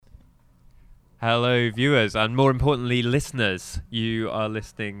Hello, viewers, and more importantly, listeners. You are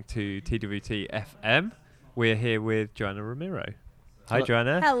listening to TWTFM. We're here with Joana Ramiro. Hi, Hello.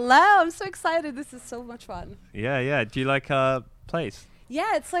 Joana. Hello, I'm so excited. This is so much fun. Yeah. Do you like our place?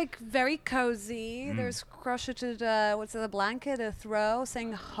 Yeah, it's like very cozy. There's crocheted, the blanket, a throw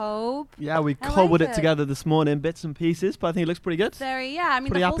saying hope. Yeah, we I cobbled like it it. together this morning, bits and pieces, but I think it looks pretty good. I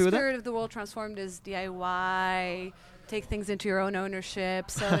mean, Pretty the whole happy with it? spirit of the World Transformed is DIY, take things into your own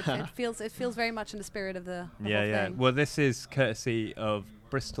ownership. So it feels very much in the spirit of the whole thing. Well, this is courtesy of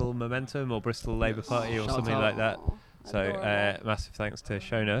Bristol Momentum or Bristol Labour Party or Shout something out. like that. So Adorable. massive thanks to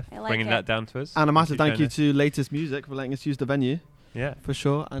Shona I for like bringing it. that down to us. And a massive thank you Shona. to Latest Music for letting us use the venue, Yeah. for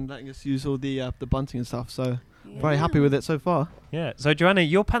sure, and letting us use all the bunting and stuff. So very happy with it so far. Yeah. So, Joanna,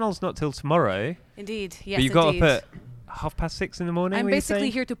 your panel's not till tomorrow. Indeed, yes, But you got indeed. up at 6:30 in the morning. I'm were you basically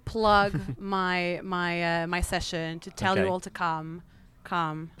saying? here to plug my session, to tell Okay. you all to come,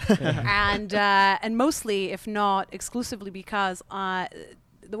 and mostly, if not exclusively, because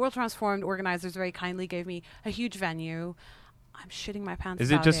the World Transformed organizers very kindly gave me a huge venue. I'm shitting my pants. Is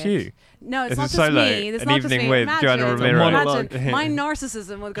it about just you? No, it's Is not it just solo? me. It's An not just evening me. with Imagine, Joana Ramiro. imagine my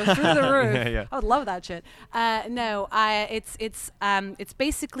narcissism would go through the roof. Yeah. I would love that shit. It's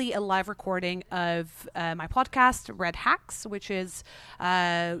basically a live recording of my podcast, Red Hacks, which is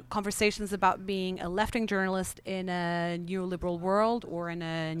conversations about being a left-wing journalist in a neoliberal world or in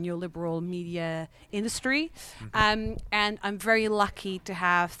a neoliberal media industry. And I'm very lucky to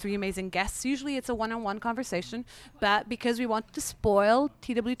have three amazing guests. Usually it's a one-on-one conversation, but because we want to spoil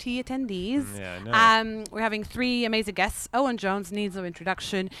TWT attendees, we're having three amazing guests. Owen Jones needs no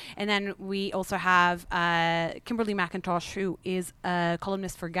introduction. And then we also have Kimberly McIntosh, who is a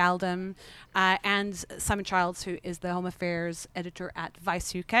columnist for Galdem, and Simon Childs, who is the Home Affairs editor at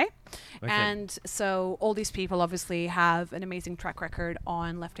Vice UK. Okay. And so all these people obviously have an amazing track record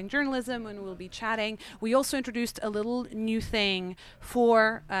on left-wing journalism, and we'll be chatting. We also introduced a little new thing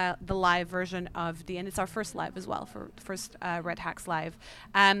for the live version of and it's our first live as well, for the first Red Hacks Live,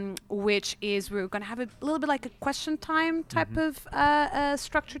 which is we're going to have a little bit like a question time type of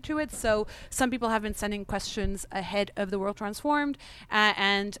structure to it. So some people have been sending questions ahead of the World Transformed,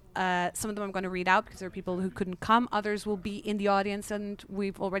 and some of them I'm going to read out because there are people who couldn't come. Others will be in the audience, and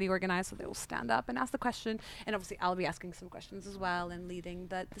we've already organized so they will stand up and ask the question. And obviously I'll be asking some questions as well and leading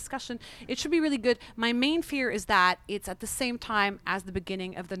the discussion. It should be really good. My main fear is that it's at the same time as the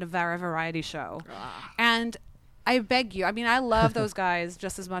beginning of the Novara Variety Show. And I beg you, I mean, I love those guys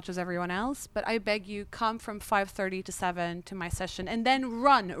just as much as everyone else, but I beg you, come from 5:30 to 7 to my session and then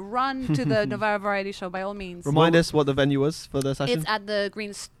run to the Novara Variety Show by all means. Remind us what the venue was for the session. It's at the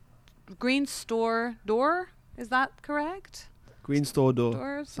Green Store Door. Is that correct? Green Store Door.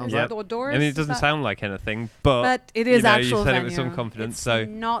 Doors? Sounds Is right. it the doors? I mean, it Is doesn't that- sound like anything, but it is you actual said venue. it with some confidence. It's So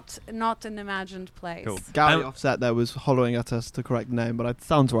not an imagined place. Cool. Gary Offset there was hollowing at us to correct the name, but it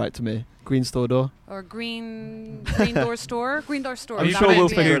sounds right to me. Green Store Door. Or Green Door Store. Green Door Store. I'm that sure might we'll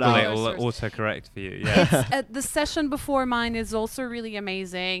be figure it Google out. it will autocorrect for you. Yeah. The session before mine is also really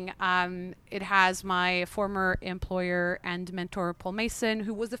amazing. It has my former employer and mentor Paul Mason,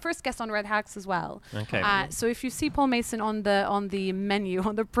 who was the first guest on Red Hacks as well. Okay. So if you see Paul Mason on the menu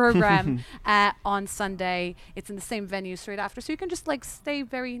on the program on Sunday, it's in the same venue straight after, so you can just like stay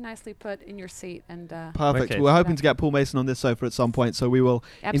very nicely put in your seat and. Perfect. Okay. We're hoping to get Paul Mason on this sofa at some point, so we will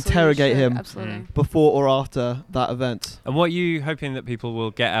Absolutely interrogate should, him Absolutely. before or after that event. And what are you hoping that people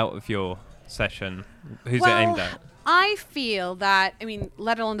will get out of your session? Who's it Well, aimed at? I feel that, I mean,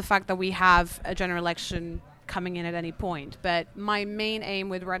 let alone the fact that we have a general election coming in at any point, but my main aim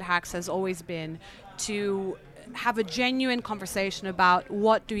with Red Hacks has always been to have a genuine conversation about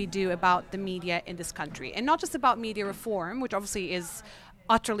what do we do about the media in this country, and not just about media reform, which obviously is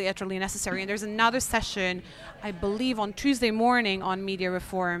utterly necessary. And there's another session, I believe, on Tuesday morning on media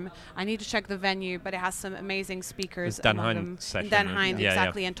reform. I need to check the venue, but it has some amazing speakers. It's Dan among them. Hind's session, Dan right? Hind, Yeah,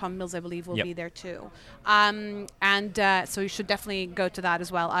 exactly, and Tom Mills, I believe, will Yep. be there too. So you should definitely go to that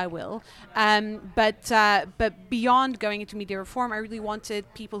as well. I will. But beyond going into media reform, I really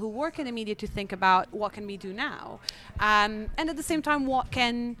wanted people who work in the media to think about what can we do now, and at the same time, what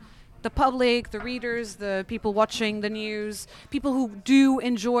can the public, the readers, the people watching the news, people who do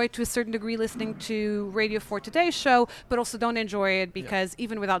enjoy to a certain degree listening to Radio 4 Today's show, but also don't enjoy it because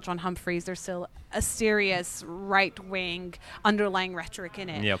even without John Humphreys, there's still a serious right-wing underlying rhetoric in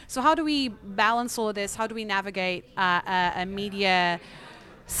it. Yep. So how do we balance all of this? How do we navigate a media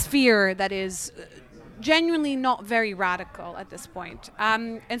sphere that is genuinely not very radical at this point.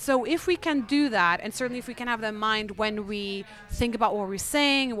 And so if we can do that, and certainly if we can have that in mind when we think about what we're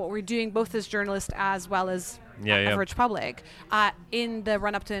saying and what we're doing, both as journalists as well as average public. In the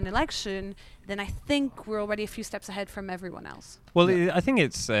run-up to an election, then I think we're already a few steps ahead from everyone else. Well, I think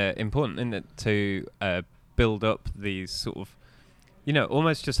it's important, isn't it, to build up these sort of,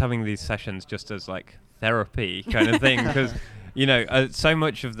 almost just having these sessions just as like therapy kind of thing, because so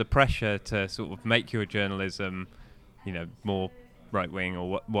much of the pressure to sort of make your journalism, more right-wing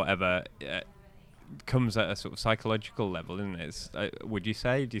or whatever, comes at a sort of psychological level, isn't it? It's, would you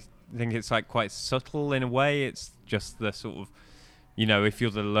say? Do you think it's like quite subtle in a way? It's just the sort of, if you're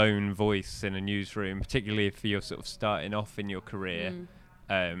the lone voice in a newsroom, particularly if you're sort of starting off in your career,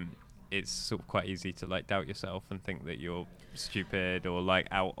 it's sort of quite easy to like doubt yourself and think that you're stupid or like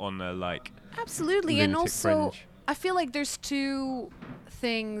out on a like absolutely, and also fringe. I feel like there's two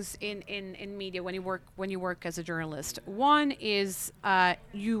things in media when you work as a journalist. One is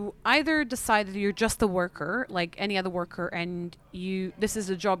you either decide that you're just a worker like any other worker, and this is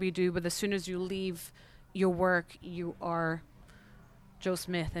a job you do, but as soon as you leave your work, you are Joe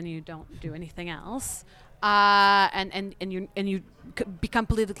Smith and you don't do anything else, and you become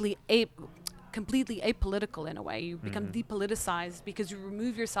completely apolitical in a way. You become depoliticized because you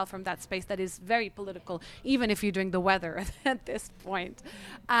remove yourself from that space that is very political, even if you're doing the weather at this point.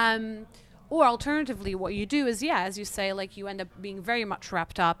 Or alternatively, what you do is, as you say, like you end up being very much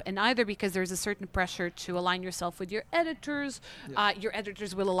wrapped up, and either because there's a certain pressure to align yourself with your editors, your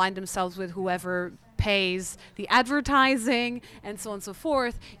editors will align themselves with whoever pays the advertising, and so on and so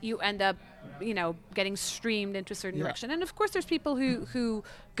forth, you end up getting streamed into a certain direction. And of course there's people who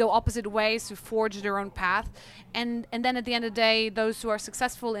go opposite ways, who forge their own path, and then at the end of the day, those who are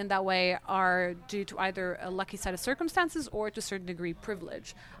successful in that way are due to either a lucky set of circumstances or to a certain degree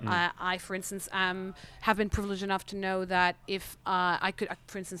privilege. I, for instance, have been privileged enough to know that if I could,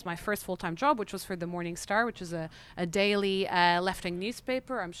 for instance, my first full-time job, which was for the Morning Star, which is a daily left-wing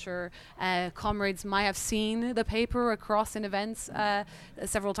newspaper. I'm sure comrades might have seen the paper across in events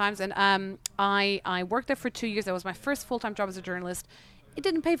several times, and I worked there for 2 years. That was my first full-time job as a journalist. It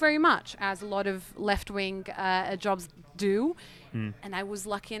didn't pay very much, as a lot of left-wing jobs do. And I was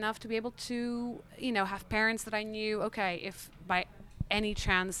lucky enough to be able to, have parents that I knew, okay, if by any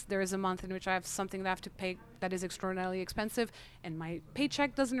chance there is a month in which I have something that I have to pay that is extraordinarily expensive and my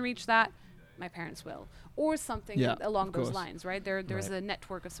paycheck doesn't reach that, my parents will. Or something along those lines, right? There's a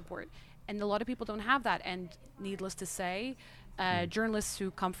network of support. And a lot of people don't have that. And needless to say, journalists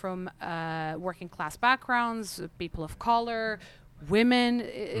who come from working class backgrounds, people of color,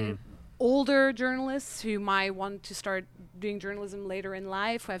 women, older journalists who might want to start doing journalism later in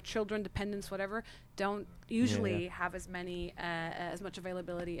life, who have children, dependents, whatever, don't usually have as much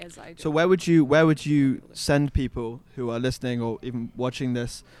availability as I do. So where would you send people who are listening or even watching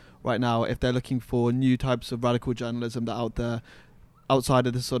this right now if they're looking for new types of radical journalism that are out there outside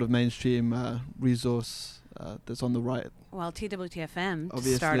of this sort of mainstream resource that's on the right? Well, TWTFM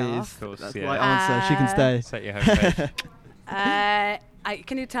obviously to start off. That's the right answer. She can stay. Set your homepage.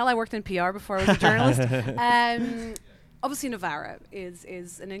 Can you tell I worked in PR before I was a journalist? Obviously, Novara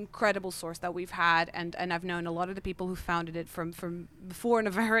is an incredible source that we've had, and I've known a lot of the people who founded it from before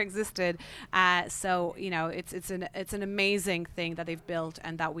Novara existed. So it's an amazing thing that they've built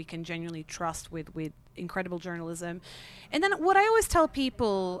and that we can genuinely trust with incredible journalism. And then what I always tell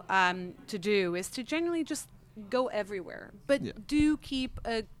people to do is to genuinely just go everywhere, but do keep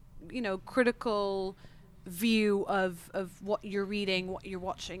a critical view of what you're reading, what you're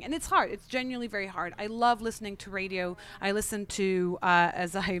watching. And it's hard. It's genuinely very hard. I love listening to radio. I listen to,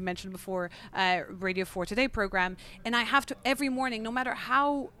 as I mentioned before, Radio 4 Today program. And I have to, every morning, no matter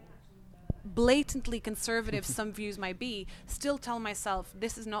how blatantly conservative some views might be, still tell myself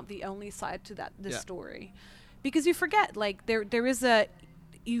this is not the only side to this story. Because you forget, like, there is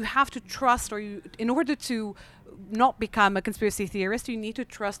you have to trust, in order to not become a conspiracy theorist, you need to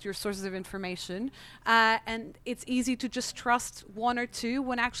trust your sources of information, and it's easy to just trust one or two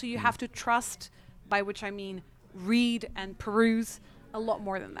when actually you have to trust, by which I mean read and peruse a lot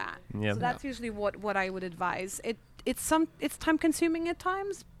more than that. So that's usually what I would advise. It's time consuming at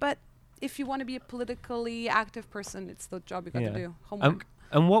times, but if you want to be a politically active person, it's the job you got to do. Homework.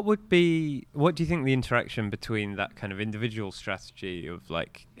 And what do you think the interaction between that kind of individual strategy of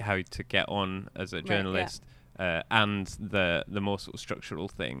like how to get on as a journalist and the more sort of structural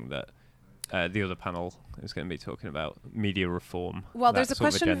thing that the other panel is going to be talking about, media reform? Well, there's a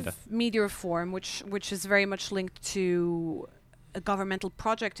question of media reform, which is very much linked to a governmental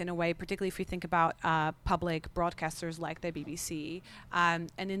project in a way, particularly if you think about public broadcasters like the BBC. And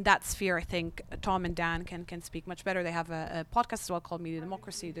in that sphere, I think Tom and Dan can speak much better. They have a podcast as well called Media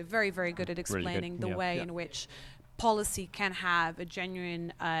Democracy. They're very, very good at explaining the way in which policy can have a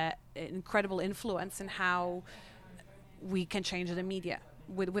genuine, incredible influence in how we can change the media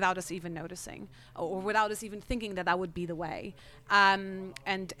without us even noticing, or without us even thinking that would be the way. And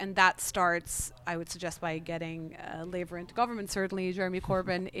that starts, I would suggest, by getting Labour into government, certainly Jeremy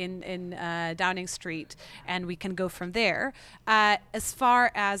Corbyn in Downing Street, and we can go from there. As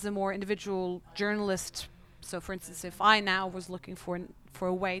far as a more individual journalist, so for instance, if I now was looking for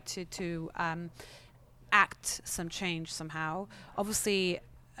a way to act some change somehow, obviously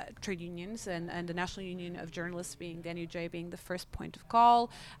trade unions and the National Union of Journalists, being the NUJ, being the first point of call.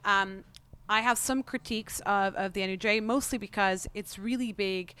 I have some critiques of the NUJ, mostly because it's really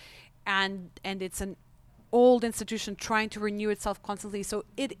big and it's an old institution trying to renew itself constantly. So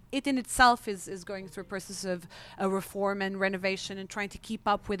it in itself is going through a process of reform and renovation and trying to keep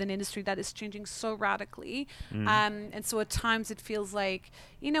up with an industry that is changing so radically. And so at times it feels like,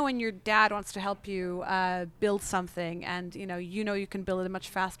 when your dad wants to help you build something, and you can build it much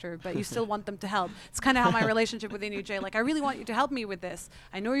faster, but you still want them to help. It's kind of how my relationship with the NUJ, like, I really want you to help me with this.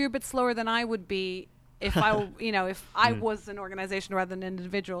 I know you're a bit slower than I would be if I was an organization rather than an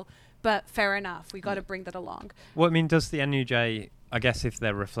individual. But fair enough, we got to bring that along. Well, I mean, does the NUJ, I guess if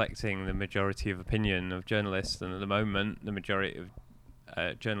they're reflecting the majority of opinion of journalists, and at the moment the majority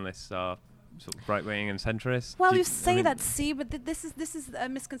of journalists are sort of right-wing and centrist. Well, you say that, but this is a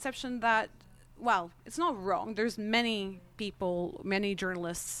misconception that, well, it's not wrong. There's many people, many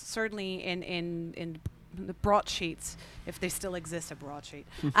journalists, certainly in the broadsheets, if they still exist, a broadsheet,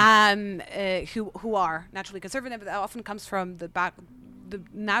 who are naturally conservative. That often comes from the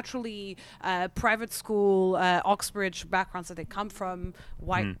naturally private school, Oxbridge backgrounds that they come from,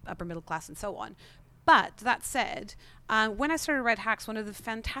 white, upper middle class, and so on. But that said, when I started Red Hacks, one of the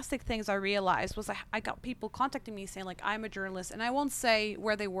fantastic things I realized was I got people contacting me saying, like, I'm a journalist, and I won't say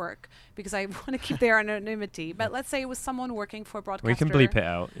where they work because I want to keep their anonymity. But let's say it was someone working for a broadcaster. We can bleep it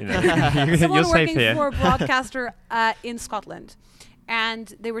out. Someone You're working safe here. for a broadcaster in Scotland.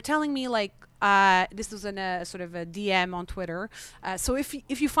 And they were telling me, like, this was in a sort of a DM on Twitter. So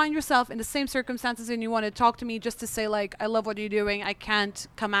if you find yourself in the same circumstances and you want to talk to me just to say, like, I love what you're doing, I can't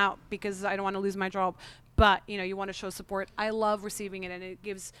come out because I don't want to lose my job, but you want to show support, I love receiving it, and it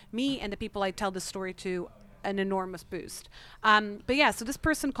gives me and the people I tell this story to an enormous boost. But yeah, so this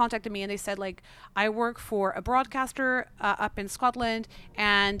person contacted me and they said, like, I work for a broadcaster up in Scotland,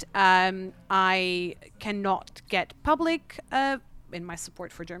 and I cannot get public in my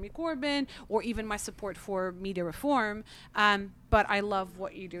support for Jeremy Corbyn or even my support for media reform, but I love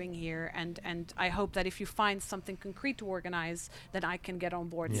what you're doing here, and I hope that if you find something concrete to organize, then I can get on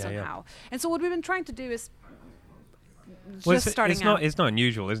board somehow. And so what we've been trying to do is starting out. It's not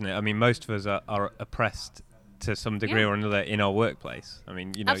unusual, isn't it? I mean, most of us are oppressed to some degree or another in our workplace. I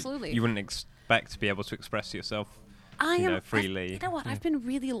mean, Absolutely. You wouldn't expect to be able to express yourself freely. You know what? I've been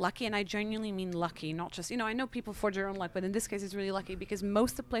really lucky, and I genuinely mean lucky, not just, I know people forge their own luck, but in this case, it's really lucky because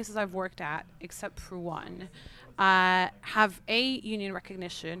most of the places I've worked at, except for one, have a union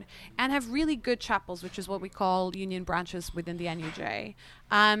recognition and have really good chapels, which is what we call union branches within the NUJ.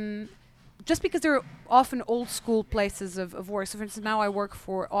 Just because they're often old school places of work. So for instance, now I work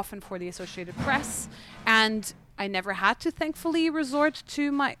often for the Associated Press, and I never had to, thankfully, resort to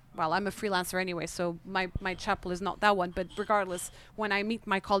I'm a freelancer anyway, so my chapel is not that one, but regardless, when I meet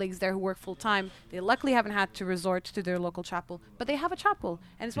my colleagues there who work full time, they luckily haven't had to resort to their local chapel, but they have a chapel,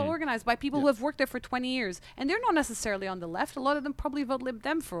 and it's well organized by people who have worked there for 20 years, and they're not necessarily on the left. A lot of them probably vote Lib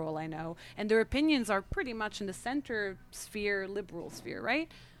Dem for all I know, and their opinions are pretty much in the center sphere, liberal sphere, right?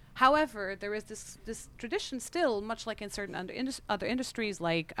 However, there is this tradition still, much like in certain other industries,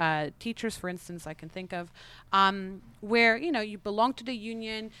 like teachers, for instance, I can think of, where, you belong to the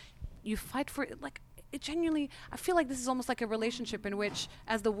union, you fight for it. Like, it genuinely, I feel like this is almost like a relationship in which,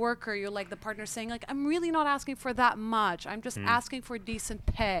 as the worker, you're like the partner saying, like, I'm really not asking for that much. I'm just asking for decent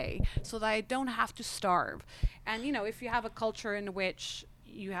pay so that I don't have to starve. And, if you have a culture in which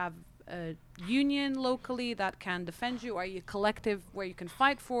you have a union locally that can defend you, or a collective where you can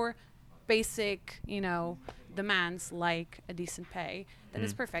fight for basic, demands like a decent pay, then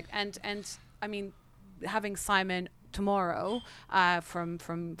it's perfect. And I mean, having Simon tomorrow from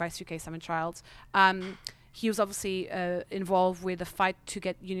Vice UK, Simon Childs, he was obviously involved with the fight to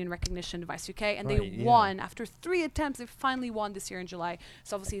get union recognition in Vice UK, and they won after 3 attempts. They finally won this year in July.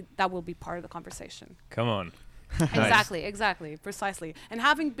 So obviously that will be part of the conversation. Come on. Exactly, precisely. And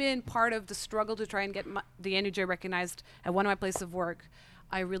having been part of the struggle to try and get the NUJ recognized at one of my places of work,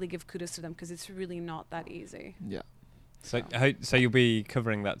 I really give kudos to them because it's really not that easy. Yeah. So you'll be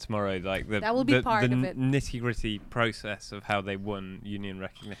covering that tomorrow, like that will be part of it. Nitty-gritty process of how they won union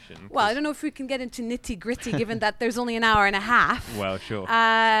recognition. Well, I don't know if we can get into nitty-gritty given that there's only an hour and a half. Well, sure.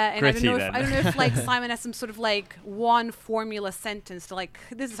 And Gritty, I don't know if like Simon has some sort of like one formula sentence to like,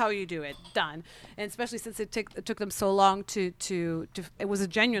 this is how you do it, done. And especially since it took them so long to it was a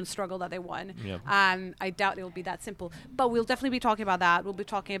genuine struggle that they won. Yeah. I doubt it will be that simple. But we'll definitely be talking about that. We'll be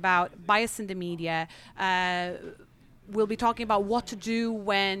talking about bias in the media. We'll be talking about what to do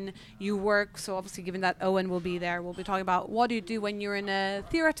when you work. So obviously, given that Owen will be there, we'll be talking about what do you do when you're in a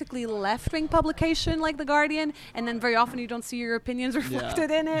theoretically left-wing publication like The Guardian, and then very often you don't see your opinions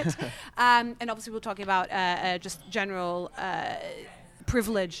reflected in it. And obviously, we'll talk about just general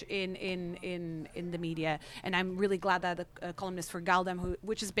privilege in the media, and I'm really glad that the columnist for Galdem,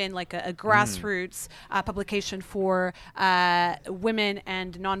 which has been like a grassroots publication for women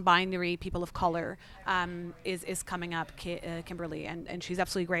and non-binary people of color, is coming up, Kimberly, and she's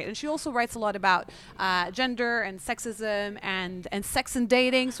absolutely great. And she also writes a lot about gender and sexism and sex and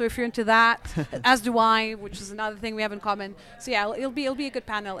dating. So if you're into that, as do I, which is another thing we have in common. So yeah, it'll be a good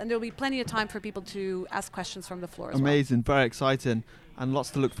panel, and there'll be plenty of time for people to ask questions from the floor. Amazing, very exciting. And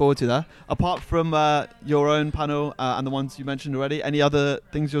lots to look forward to there. Apart from your own panel and the ones you mentioned already, any other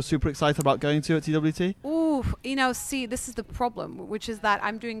things you're super excited about going to at TWT? Ooh, see, this is the problem, which is that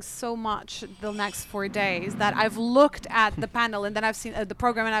I'm doing so much the next 4 days that I've looked at the panel and then I've seen the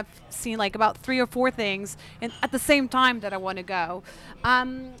program, and I've seen like about 3 or 4 things at the same time that I want to go.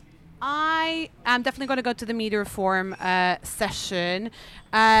 I am definitely going to go to the media reform session.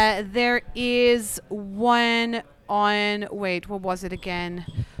 There is one on, what was it again?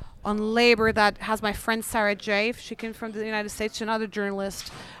 On labor that has my friend Sarah Jaffe. She came from the United States. She's another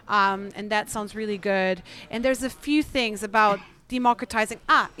journalist. And that sounds really good. And there's a few things about democratizing.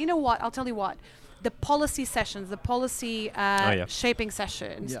 You know what? I'll tell you what. The policy sessions, the policy shaping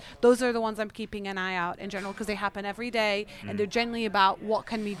sessions, those are the ones I'm keeping an eye out in general, because they happen every day, and they're generally about what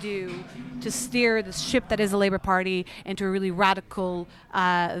can we do to steer the ship that is the Labour Party into a really radical,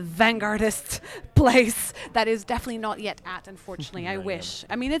 vanguardist place that is definitely not yet at, unfortunately. I wish.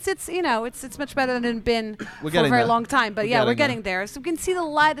 I mean, it's much better than it's been for a very long time, but we're getting there. So we can see the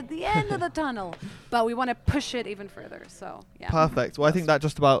light at the end of the tunnel, but we want to push it even further. So yeah. Perfect. Well, I think that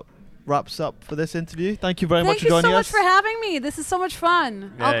just about wraps up for this interview. Thank you very much for joining us. Thank you so much for having me. This is so much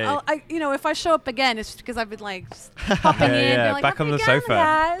fun. If I show up again, it's because I've been like popping in, being like, back on the sofa.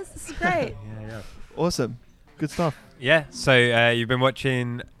 Guys. This is great. Awesome. Good stuff. Yeah. So you've been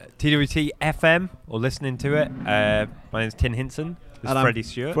watching TWTFM or listening to it. My name is Tinson. This is Freddie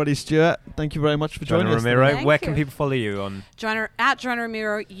Stuart. Freddie Stuart. Thank you very much for joining us. Joana Ramiro. Where can people follow you on? At Joana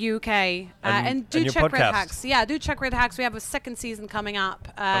Ramiro UK. And do check podcast. Red Hacks. Yeah, do check Red Hacks. We have a second season coming up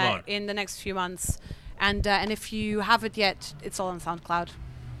in the next few months. And if you haven't yet, it's all on SoundCloud.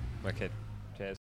 Okay.